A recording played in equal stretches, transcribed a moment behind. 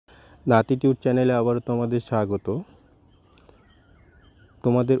NatiTute চ্যানেলে আবারও তোমাদের স্বাগত।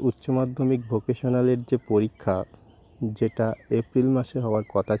 তোমাদের উচ্চ মাধ্যমিক ভোকেশনালের যে পরীক্ষা, যেটা এপ্রিল মাসে হওয়ার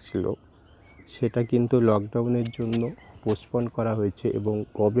কথা ছিল, সেটা কিন্তু লকডাউনের জন্য পোস্টপোন করা হয়েছে এবং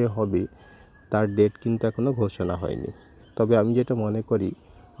কবে হবে তার ডেট কিন্তু এখনও ঘোষণা হয়নি। তবে আমি যেটা মনে করি,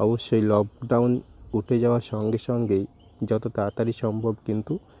 অবশ্যই লকডাউন উঠে যাওয়ার সঙ্গে সঙ্গেই যত তাড়াতাড়ি সম্ভব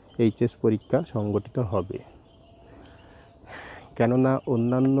কিন্তু এইচএস পরীক্ষা সংগঠিত হবে। কেননা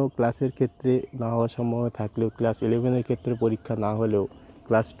অন্যান্য ক্লাসের ক্ষেত্রে না হওয়ার সম্ভাবনা থাকলেও ক্লাস 11-এর ক্ষেত্রে পরীক্ষা না হলেও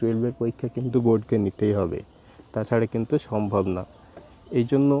ক্লাস 12-এর পরীক্ষা কিন্তু বোর্ডকে নিতেই হবে, তাছাড়া কিন্তু সম্ভব না। এই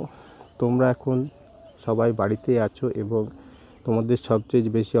জন্য তোমরা এখন সবাই বাড়িতেই আছো এবং তোমাদের সবচেয়ে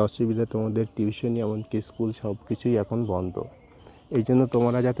বেশি অসুবিধা তোমাদের টিউশনি, এমনকি স্কুল সব কিছুই এখন বন্ধ। এই জন্য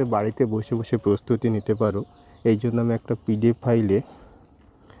তোমরা যাতে বাড়িতে বসে বসে প্রস্তুতি নিতে পারো, এই জন্য আমি একটা PDF ফাইলে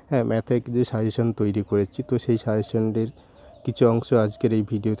ম্যাথের যে সাজেশন তৈরি করেছি, তো সেই সাজেশনের কিছু অংশ আজকের এই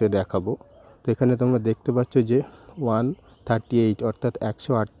ভিডিওতে দেখাবো। তো এখানে তোমরা দেখতে পাচ্ছ যে 138 অর্থাৎ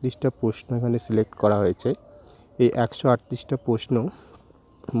 138টা প্রশ্ন এখানে সিলেক্ট করা হয়েছে। এই 138টা প্রশ্ন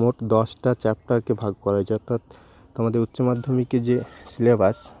মোট 10টা চ্যাপ্টারকে ভাগ করা হয়েছে, অর্থাৎ তোমাদের উচ্চ মাধ্যমিকে যে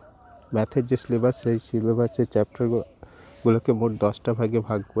সিলেবাস, ম্যাথের যে সিলেবাস, সেই সিলেবাসের চ্যাপ্টারগুলোকে মোট 10টা ভাগে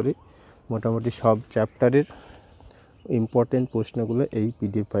ভাগ করে মোটামুটি সব চ্যাপ্টারের ইম্পর্টেন্ট প্রশ্নগুলো এই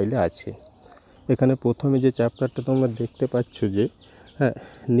PDF ফাইলে আছে। এখানে প্রথমে যে চ্যাপ্টারটা তোমরা দেখতে পাচ্ছ যে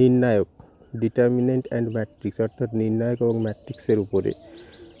নির্ণায়ক, ডিটারমিনেন্ট অ্যান্ড ম্যাট্রিক্স, অর্থাৎ নির্ণায়ক এবং ম্যাট্রিক্সের উপরে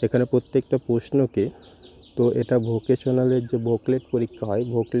এখানে প্রত্যেকটা প্রশ্নকে, তো এটা ভোকেশনালের যে ভোকলেট পরীক্ষা হয়,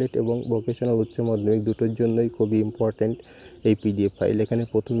 ভোকলেট এবং ভোকেশনাল উচ্চ মাধ্যমিক দুটোর জন্যই খুবই ইম্পর্ট্যান্ট এই PDF ফাইল। এখানে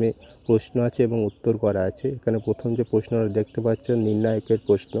প্রথমে প্রশ্ন আছে এবং উত্তর করা আছে। এখানে প্রথম যে প্রশ্নটা দেখতে পাচ্ছ নির্ণায়কের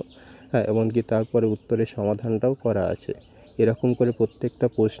প্রশ্ন, এমনকি তারপরে উত্তরের সমাধানটাও করা আছে। এরকম করে প্রত্যেকটা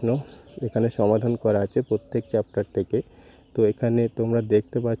প্রশ্ন এখানে সমাধান করা আছে প্রত্যেক চ্যাপ্টার থেকে। তো এখানে তোমরা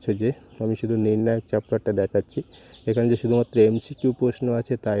দেখতে পাচ্ছ যে আমি শুধু নির্ণায়ক চ্যাপ্টারটা দেখাচ্ছি। এখানে যে শুধুমাত্র MCQ প্রশ্ন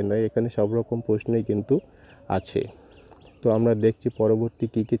আছে তাই নয়, এখানে সব রকম প্রশ্নই কিন্তু আছে। তো আমরা দেখছি পরবর্তী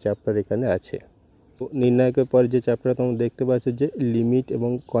কী কী চ্যাপ্টার এখানে আছে। তো নির্ণায়কের পরে যে চ্যাপ্টার তোমরা দেখতে পাচ্ছ যে লিমিট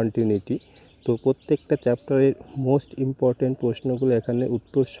এবং কন্টিনিউটি। তো প্রত্যেকটা চ্যাপ্টারের মোস্ট ইম্পর্ট্যান্ট প্রশ্নগুলো এখানে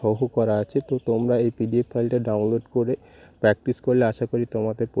উত্তর সহ করা আছে। তো তোমরা এই PDF ফাইলটা ডাউনলোড করে প্র্যাকটিস করলে আশা করি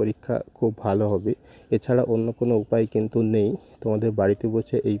তোমাদের পরীক্ষা খুব ভালো হবে। এছাড়া অন্য কোনো উপায় কিন্তু নেই তোমাদের বাড়িতে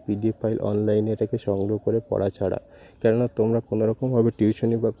বসে এই PDF ফাইল অনলাইনে এটাকে সংগ্রহ করে পড়া ছাড়া, কেননা তোমরা কোনোরকমভাবে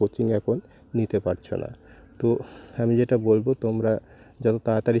টিউশনি বা কোচিং এখন নিতে পারছো না। তো আমি যেটা বলবো, তোমরা যত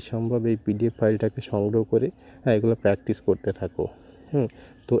তাড়াতাড়ি সম্ভব এই PDF ফাইলটাকে সংগ্রহ করে এগুলো প্র্যাকটিস করতে থাকো।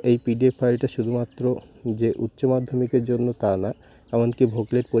 তো এই PDF ফাইলটা শুধুমাত্র যে উচ্চ মাধ্যমিকের জন্য তা না, এমনকি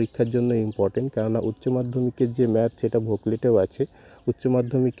ভোকলেট পরীক্ষার জন্য ইম্পর্টেন্ট, কেননা উচ্চ মাধ্যমিকের যে ম্যাথ সেটা ভোকলেটেও আছে। উচ্চ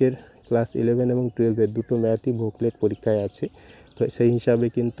মাধ্যমিকের ক্লাস 11 এবং 12-এর দুটো ম্যাথই ভোকলেট পরীক্ষায় আছে। তো সেই হিসাবে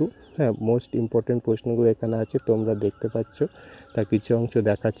কিন্তু মোস্ট ইম্পর্টেন্ট প্রশ্নগুলো এখানে আছে, তোমরা দেখতে পাচ্ছ। তার কিছু অংশ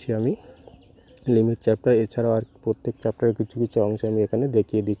দেখাচ্ছি আমি লিমিট চ্যাপ্টার, এছাড়াও আর প্রত্যেক চ্যাপ্টারের কিছু কিছু অংশ আমি এখানে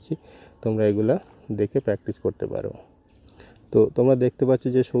দেখিয়ে দিচ্ছি, তোমরা এগুলা দেখে প্র্যাকটিস করতে পারো। তো তোমরা দেখতে পাচ্ছ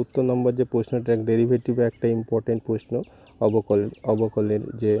যে 70 নম্বর যে প্রশ্নটা এক ডেরিভেটিভে একটা ইম্পর্টেন্ট প্রশ্ন,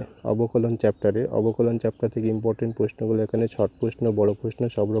 অবকলন চ্যাপ্টার থেকে ইম্পর্টেন্ট প্রশ্নগুলো এখানে শর্ট প্রশ্ন, বড় প্রশ্ন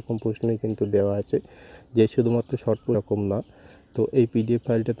সব রকম প্রশ্নই কিন্তু দেওয়া আছে, যে শুধুমাত্র শর্ট রকম না। তো এই PDF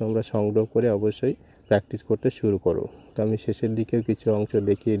ফাইলটা তোমরা সংগ্রহ করে অবশ্যই প্র্যাকটিস করতে শুরু করো। তো আমি শেষের দিকেও কিছু অংশ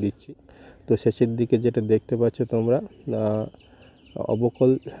দেখিয়ে দিচ্ছি। তো শেষের দিকে যেটা দেখতে পাচ্ছ তোমরা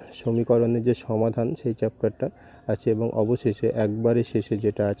অবকল সমীকরণের যে সমাধান সেই চ্যাপ্টারটা আছে, এবং অবশেষে একবারে শেষে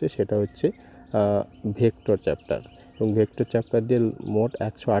যেটা আছে সেটা হচ্ছে ভেক্টর চ্যাপ্টার। এবং ভেক্টর চ্যাপ্টার দিয়ে মোট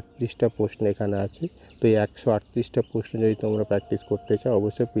 138টা প্রশ্ন এখানে আছে। তো এই 138টা প্রশ্ন যদি তোমরা প্র্যাকটিস করতে চাও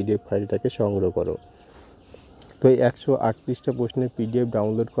অবশ্যই PDF ফাইলটাকে সংগ্রহ করো। তো এই 138টা প্রশ্নের PDF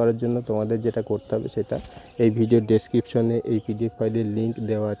ডাউনলোড করার জন্য তোমাদের যেটা করতে হবে, সেটা এই ভিডিওর ডেসক্রিপশনে এই PDF ফাইলের লিঙ্ক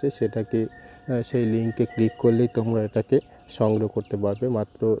দেওয়া আছে, সেই লিঙ্কে ক্লিক করলেই তোমরা এটাকে সংগ্রহ করতে পারবে।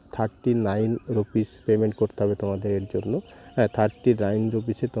 মাত্র 39 রুপিস পেমেন্ট করতে হবে তোমাদের এর জন্য। 39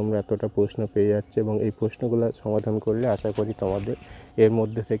 রুপিসে তোমরা এতটা প্রশ্ন পেয়ে যাচ্ছে, এবং এই প্রশ্নগুলো সমাধান করলে আশা করি তোমাদের এর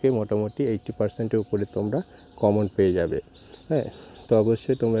মধ্যে থেকে মোটামুটি 80%-এর উপরে তোমরা কমন পেয়ে যাবে। তো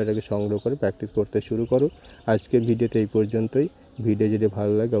অবশ্যই তোমরা এটাকে সংগ্রহ করে প্র্যাকটিস করতে শুরু করো। আজকের ভিডিওতে এই পর্যন্তই। ভিডিও যদি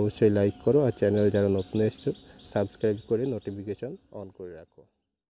ভালো লাগে অবশ্যই লাইক করো, আর চ্যানেলে যারা নতুন এসছো সাবস্ক্রাইব করে নোটিফিকেশন অন করে রাখো।